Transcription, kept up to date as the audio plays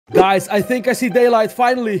Guys, I think I see daylight.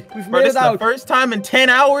 Finally, we've made it out. The first time in 10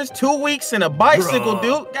 hours, 2 weeks in a bicycle,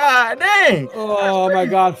 dude. God dang. Oh my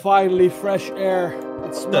God! Finally, fresh air.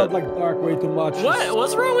 It smelled like dark way too much.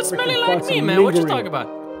 What's wrong with smelling like me, man? What you talking about?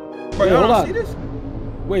 Bro, Wait, hold on. see this?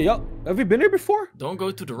 Wait, yo, have we been here before? Don't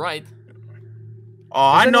go to the right. Oh,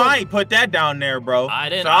 I know I ain't put that down there, bro. I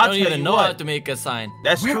didn't. So I don't even know how to make a sign.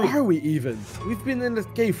 That's Where true. are we even? We've been in this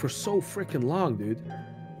cave for so freaking long, dude.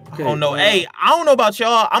 Okay, Oh no, hey, I don't know about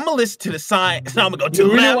y'all. I'm gonna listen to the sign. So I'm gonna go to the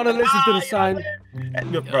You really left. want to listen to the sign?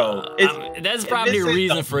 Bro, That's probably a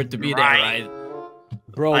reason for it to be there, right?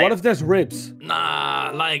 Bro, what if there's ribs?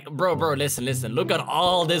 Nah, like, bro, listen. Look at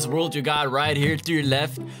all this world you got right here to your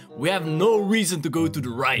left. We have no reason to go to the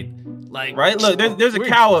right. Like, right? Look, there's a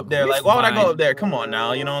cow up there. Like, why would I go up there? Come on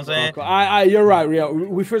now, you know what I'm saying? Okay, you're right, Rio.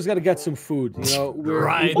 We first gotta get some food. You know,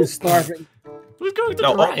 we've been starving. Who's going to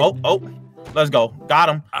the right? Oh, let's go. Got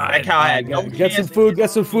him. That cow had no Get some food.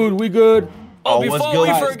 Get some food. We good. Oh, what's before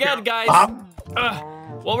good? we forget, guys.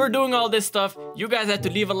 While we're doing all this stuff, you guys have to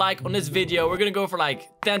leave a like on this video. We're gonna go for like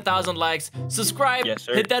 10,000 likes. Subscribe,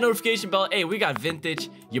 hit that notification bell. Hey, we got Vintage,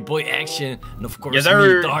 your boy Action, and of course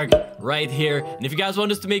me, Dark, right here. And if you guys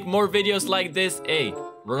want us to make more videos like this, hey,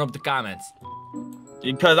 run up the comments.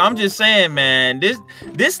 Because I'm just saying, man,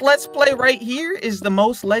 this Let's Play right here is the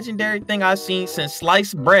most legendary thing I've seen since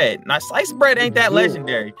sliced bread. Now, sliced bread ain't that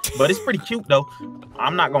legendary, but it's pretty cute though.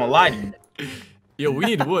 I'm not gonna lie to you. Yo, we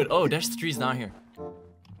need wood. Oh, there's the trees down here.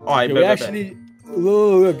 All right, we actually,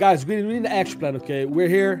 look, guys, we need an action plan. Okay, we're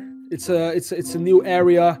here. It's a new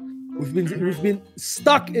area. We've been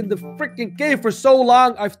stuck in the freaking cave for so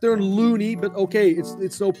long. I've turned loony, but okay,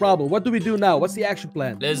 it's no problem. What do we do now? What's the action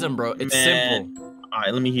plan? Listen, bro, it's simple. All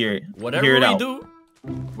right, let me hear it. Whatever we do,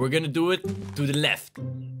 we're gonna do it to the left.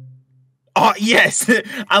 Oh yes,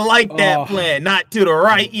 I like that plan. Not to the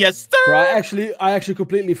right, yes sir. Bro, I actually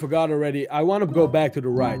completely forgot already. I want to go back to the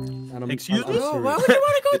right. And Excuse me? Why would you want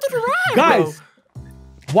to go to the right, guys?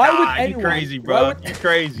 Why would anyone? You crazy, bro? You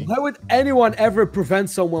crazy? Why would anyone ever prevent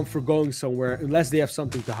someone from going somewhere unless they have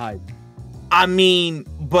something to hide? I mean,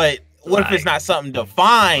 but what if it's not something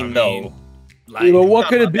defined though? Like, you know, what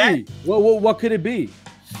could it be? What could it be?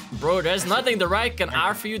 Bro, there's nothing the right can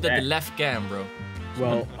offer you that the left can, bro.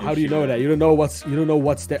 Well, how do you know that? You don't know what's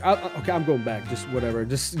there. Okay, I'm going back. Just whatever.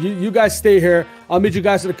 Just you guys stay here. I'll meet you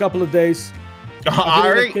guys in a couple of days. All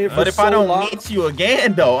right, but if I don't meet you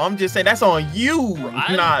again, though, I'm just saying that's on you,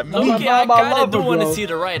 not me. I kind of do want to see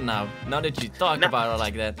the right now. Now that you talk about it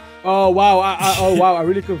like that. Oh wow! I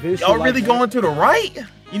really convinced you. Y'all really going to the right?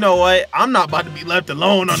 You know what? I'm not about to be left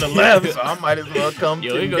alone on the left, so I might as well come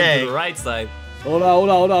to the to the right side. Hold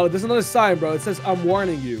on. There's another sign, bro. It says, "I'm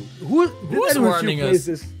warning you." Who's warning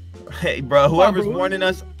us? Hey, bro, whoever's warning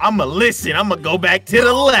us, I'ma listen. I'ma go back to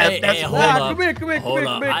the left. Hey, hold up. Come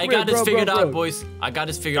here. I got this figured out, boys. I got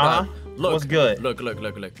this figured out. Look. What's good? Look.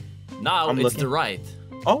 Now it's the right.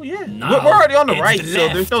 Oh, yeah. We're already on the right, so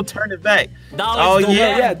there's no turning back. Now it's the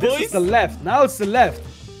left, yeah, this is the left. Now it's the left.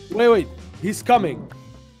 Wait. He's coming.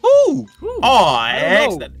 Ooh.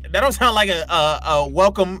 Oh, that don't sound like a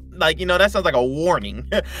welcome. Like, you know, that sounds like a warning.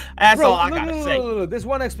 That's all I gotta say. No. There's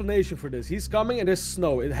one explanation for this. He's coming and there's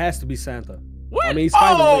snow. It has to be Santa. What? I mean, he's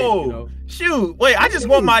kind of late, you know? Shoot. Wait, I just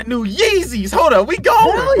want my new Yeezys. Hold up. We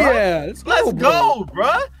going, Hell bro. Yeah. Let's go,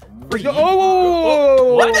 bro.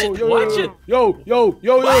 Oh, watch it. Yo.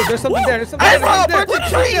 There's something there. I saw a bunch of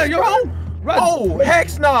trees, bro. Oh,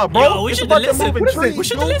 heck nah, bro. Yo, we should listen. We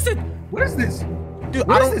should listen. What is this? Dude,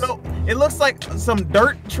 I don't know. It looks like some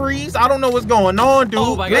dirt trees. I don't know what's going on, dude.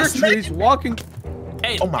 Oh my God. Dirt trees walking.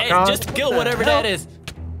 Hey, just kill whatever that is.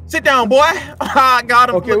 Sit down, boy. I got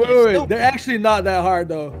him. Okay, wait. They're actually not that hard,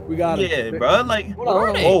 though. We got it. Yeah, bro. Like,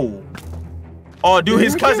 hold on. Oh, dude,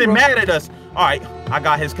 his cousin mad at us. All right, I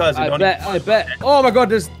got his cousin. I bet. Oh my God,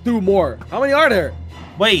 there's 2 more. How many are there?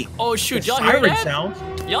 Wait. Oh shoot, y'all hear that? Sounds.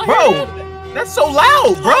 Y'all hear that? That's so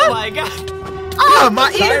loud, bro. Oh my God.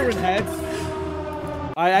 My siren heads.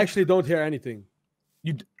 I actually don't hear anything.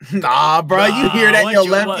 Nah, bro, you hear that in your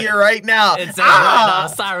left ear right now. It's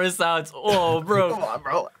siren sounds. Oh, bro. Come on,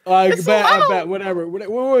 bro. I bet. Whatever. Wait,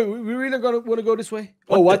 we really want to go this way?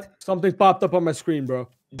 What? Something popped up on my screen, bro.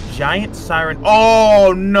 Giant siren.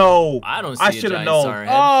 Oh no! I don't see a giant siren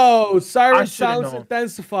head. Oh, siren sounds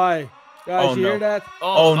intensify. Guys, you hear that?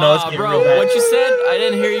 Oh no, it's getting bro. real bad. What you said? I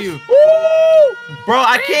didn't hear you. Bro,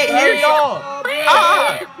 I can't hear y'all.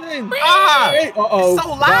 It's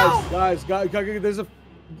so loud. Guys, there's a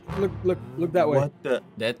look that way. What the?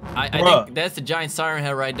 I think that's the giant siren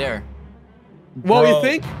head right there. What you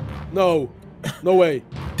think? No way.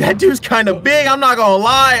 That dude's kind of big. I'm not gonna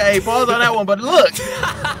lie. Hey, pause on that one. But look,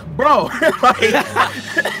 bro.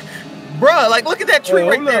 Bruh, like, look at that tree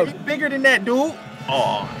right there. up. He's bigger than that, dude.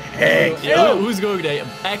 Oh, heck. Yeah, who's going there?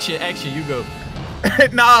 Action, you go.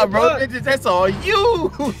 Nah, bro, that's all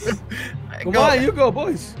you. Come on, you go,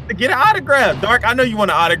 boys. Get an autograph. Dark, I know you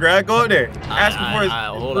want an autograph. Go up there. Ask him for his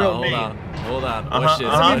Hold on.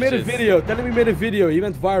 Tell him he made a video. He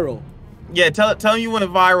went viral. Yeah, tell him you went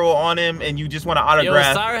viral on him and you just want an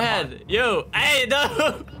autograph. Yo, Siren Head. Yo, hey,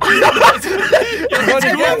 no. Bro.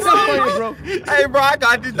 Hey, bro, I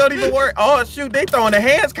got this. Don't even work. Oh, shoot. They throwing the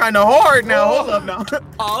hands kind of hard now. Hold up now.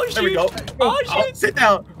 Oh, shoot. There we go. Oh, shoot. Sit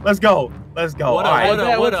down. Let's go. Let's go. What All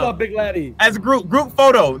right. What's up, big laddie? As a group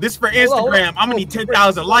photo. This for Instagram. I'm gonna need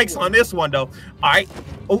 10,000 likes on this one though. All right.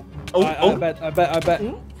 I bet.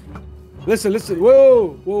 Listen.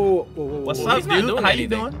 Whoa. What's He's up, not dude? doing How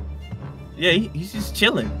anything. you doing? Yeah, he's just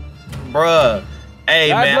chilling, bruh. Hey,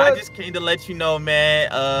 man, I just came to let you know, man.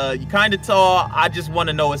 You kind of tall. I just want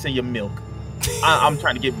to know what's in your milk. I'm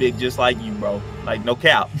trying to get big just like you, bro. Like no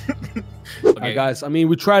cap. Okay, guys. I mean,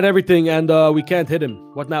 we tried everything and we can't hit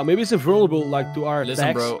him. What now? Maybe it's invulnerable, like to our Listen,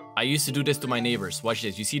 attacks. bro. I used to do this to my neighbors. Watch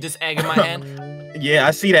this. You see this egg in my hand? Yeah,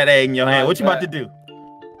 I see that egg in your hand. What you about to do?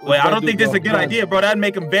 Wait, I don't think this is a good bro? idea, bro. That'd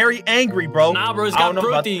make him very angry, bro. Nah, bro. It's got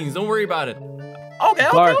proteins. Don't worry about it. Okay.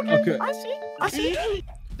 I see.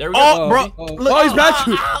 There we go. Oh, bro. Look, he's got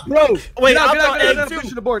you, bro. Wait, I'm not egg too.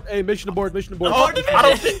 mission abort. Hey, mission abort. Oh, I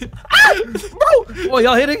don't think. Bro. Oh,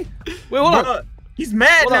 y'all hitting? Wait, hold on. He's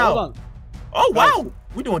mad now. Hold on. Oh, wow.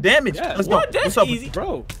 We're doing damage. Yeah, Let's go. What? That's What's up, easy.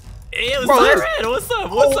 Bro. Hey, Bro, Siren Head. What's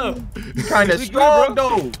up? What's up? Kind of strong,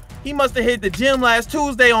 though. He must have hit the gym last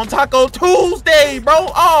Tuesday on Taco Tuesday,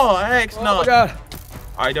 bro. Oh, heck no. Oh, my God.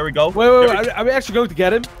 All right, there we go. Wait. Are we actually going to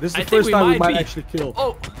get him? This is the first time we might actually kill.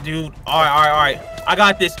 Oh, dude. All right. I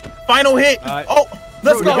got this. Final hit. Right. Oh,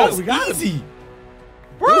 let's go. We got easy.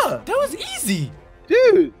 Bruh. That was easy.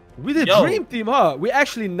 Dude, we the dream team, huh? We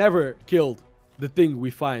actually never killed the thing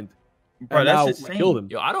we find. Bro, that's insane. Killed him.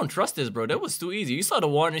 Yo, I don't trust this, bro. That was too easy. You saw the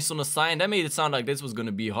warnings on the sign. That made it sound like this was going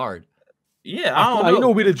to be hard. Yeah, I don't know. You know,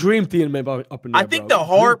 we the dream team up in there, I think the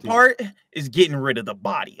hard part is getting rid of the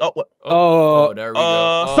body. Oh, there we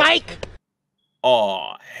go. Psych!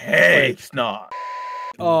 Oh, heck no.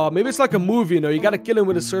 Maybe it's like a movie, you know. You gotta kill him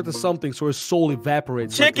with a certain something so his soul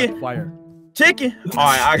evaporates. Chicken. Like fire. Chicken. All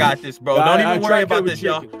right, I got this, bro. Don't even worry about this,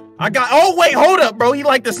 y'all. Chicken. Oh, wait, hold up, bro. He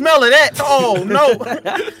like the smell of that. Oh, no.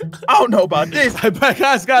 I don't know about this.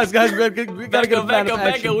 Guys, we gotta get a plan of back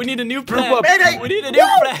action. up. We need a new plan. Group up. We need a new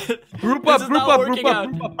plan. Group up. All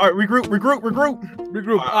right,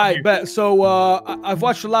 regroup. All right, bet. So, I've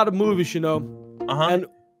watched a lot of movies, you know. And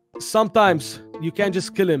sometimes you can't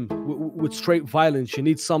just kill him with straight violence. You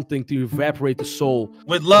need something to evaporate the soul.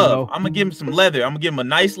 With love. You know? I'm going to give him some leather. I'm going to give him a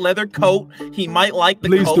nice leather coat. He might like the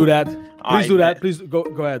coat. Please do that. Please do that. Man. Please go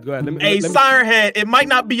ahead. Hey, Siren Head, it might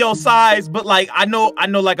not be your size, but like I know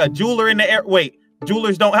like a jeweler in the air. Wait,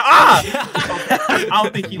 jewelers don't have I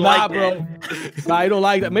don't think he like bro. Nah, I don't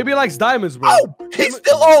like that. Maybe he likes diamonds, bro. Oh, he's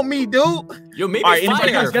still on me, dude. Yo, maybe right,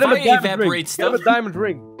 fire. Get him a Fire diamond ring. evaporates Get him stuff. a diamond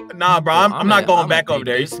ring. Nah, bro, I'm not going back over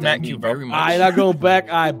there. He smacked me, bro. I'm not going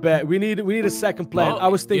back. I bet we need a second plan. Well, I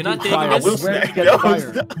was thinking you're not taking fire. I will smack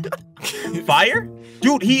fire.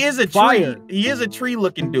 Dude, he is a tree. Fire. He is a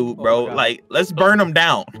tree-looking dude, bro. Like, let's burn him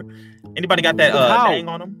down. Anybody got that thing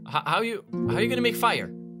on him? How you gonna make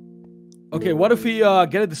fire? Okay, what if we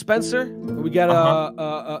get a dispenser? We get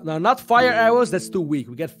no, not fire arrows. That's too weak.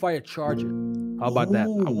 We get fire charger. How about that?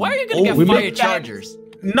 Why are you gonna get fire chargers?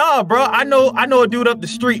 Nah, bro. I know a dude up the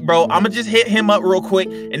street, bro. I'ma just hit him up real quick,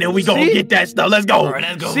 and then we gonna get that stuff. Let's go. All right,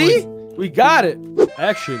 let's go. See? Boys. We got it.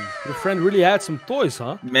 Action. Your friend really had some toys,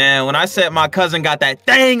 huh? Man, when I said my cousin got that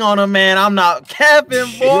thing on him, man, I'm not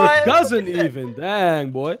capping, boy. Your cousin even.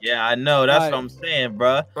 Dang, boy. Yeah, I know. That's what I'm saying,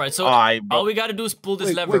 bro. Right, so bro. all we gotta do is pull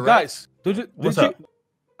this lever, wait, right? guys. What's up?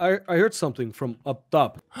 I heard something from up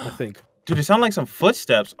top, I think. Dude, it sounds like some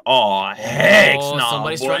footsteps. Oh, heck no,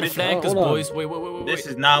 somebody's boy. trying to flank us, boys. Wait. This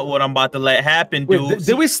is not what I'm about to let happen, dude.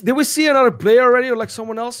 Wait, did we see another player already, or like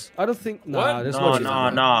someone else? I don't think. Nah, there's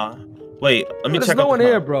nah. Wait, let me check. There's no one the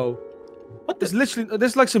here, bro. What?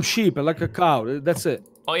 There's like some sheep and like a cow. That's it.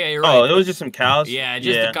 Oh yeah, you're right. Oh, it was just some cows. Yeah,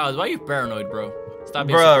 just the cows. Why are you paranoid, bro? Stop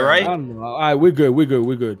being Bro, so right? I don't know. All right, we're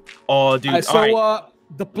good. Oh, dude. All right,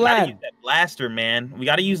 the We gotta plan. use that blaster, man. We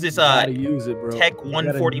gotta use this use it, bro. Tech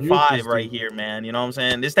 145 right here, man. You know what I'm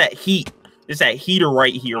saying? This that heat. This that heater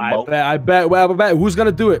right here, bro. I bet. Who's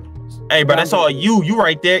gonna do it? Hey, bro, that's all you. You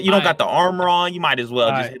right there. You don't got the armor on. You might as well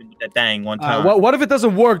just hit him with that thing one time. What if it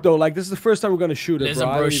doesn't work though? Like this is the first time we're gonna shoot it, Listen,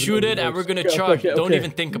 bro. shoot it, and we're gonna charge. Don't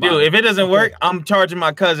even think about Dude, it. if it doesn't work, I'm charging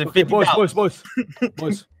my cousin $50.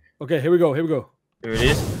 Boys. Okay, here we go. Here it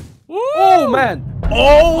is. Oh man.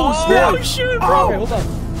 Oh, snap. Oh shit, bro. Okay, hold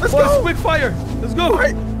on. Let's Boys, go. quick fire. Let's go.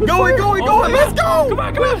 Right. Going. Let's go. Come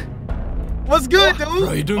on. What's good, dude?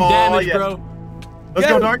 Bro, you're doing damage, bro. Let's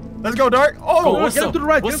go, Dark. Let's go, Dark. Oh, What's get him up? to the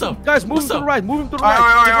right. What's up? Guys, move him What's to the up? right. Move him to the all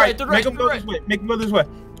right. right. To the Make right, him go this way. Make him go this way.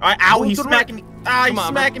 All right, ow, Move he's to the right. smacking me. Ah, he's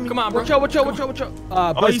smacking me. Come on, bro. Watch out.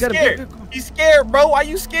 Oh, Boys, he's get scared. him. He's scared, bro. Why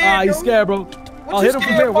you scared? He's dude? scared, bro. I'll you hit him from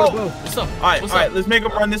scared, here. bro? Bro. What's up? All right, What's all right. up? Let's make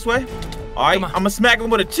him run this way. All right, Come on. I'm gonna smack him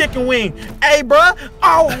with a chicken wing. Hey, bro.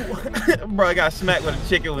 Oh, bro, I got smacked with a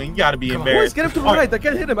chicken wing. You gotta be Boys, embarrassed. get him to the right. I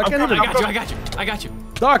can't hit him. I can't hit him. I got you.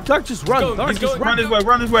 Dark, just run. He's Dark, just going. run.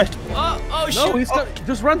 Run this way. Oh shit. No,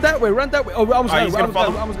 just run that way. Oh, I was He's gonna.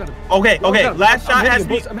 gonna I was gonna. Okay. I'm Last shot hitting has him,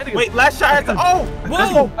 to be. boys. I'm hitting him. Wait, last shot has to. Oh,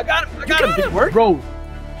 Let's go. I got him. Did it work? Bro,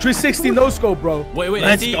 360 no scope, bro. Wait.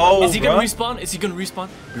 Let's Is he go, gonna bro. respawn? Is he gonna respawn?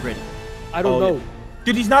 Be ready. I don't know.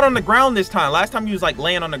 dude, he's not on the ground this time. Last time he was like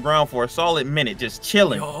laying on the ground for a solid minute, just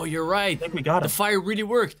chilling. Oh, you're right. I think we got him. The fire really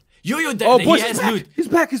worked. Yo, Oh, he boys, has loot. he's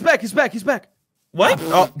back. What?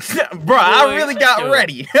 Oh, bro, I really got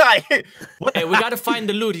ready. What? Hey, we gotta find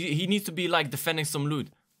the loot. He needs to be like defending some loot.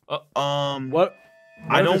 What?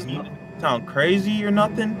 I don't mean to sound crazy or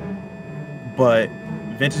nothing, but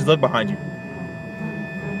Vince's look behind you.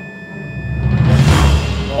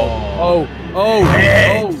 Oh.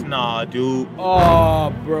 Nah, dude. Oh,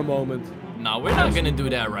 bro, moment. No, we're not gonna do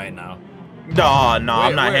that right now. Nah, I'm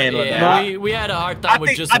not handling that. We had a hard time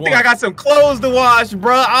with just I think I got some clothes to wash,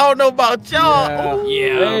 bro. I don't know about y'all.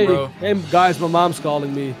 Yeah, bro. Hey, guys, my mom's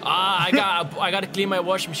calling me. I gotta clean my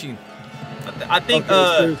washing machine. I think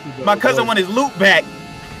seriously, bro, my cousin want his loot back.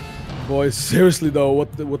 Boys, seriously though,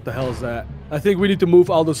 what the hell is that? I think we need to move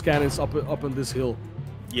all those cannons up on this hill.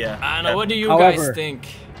 Yeah. I know. What do you However, guys think?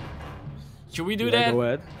 Should we do Yeah, that? go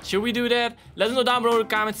ahead. Should we do that? Let us know down below in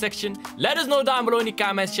the comment section. Let us know down below in the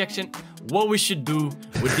comment section what we should do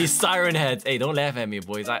with these siren heads. Hey, don't laugh at me,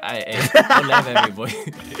 boys. Hey, don't laugh at me, boy.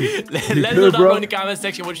 Let us know down below in the comment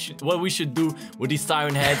section what we should do with these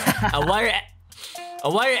siren heads. And while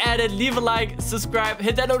you're at it, leave a like, subscribe,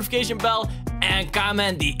 hit that notification bell, and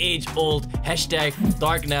comment the age-old hashtag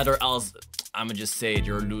Darknet, or else I'ma just say it,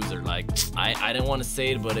 you're a loser. Like, I didn't want to say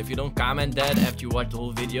it, but if you don't comment that after you watch the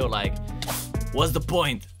whole video, like, what's the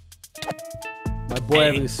point? My boy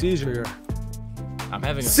having a seizure here. I'm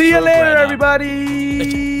having a See you stroke later, right now.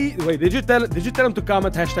 everybody. Wait, did you tell him to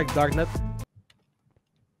comment hashtag Darknet?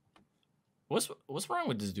 What's wrong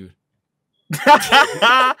with this dude?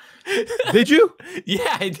 Did you?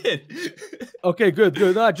 Yeah, I did. Okay, good.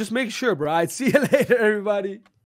 Just make sure, bro. I'd see you later, everybody.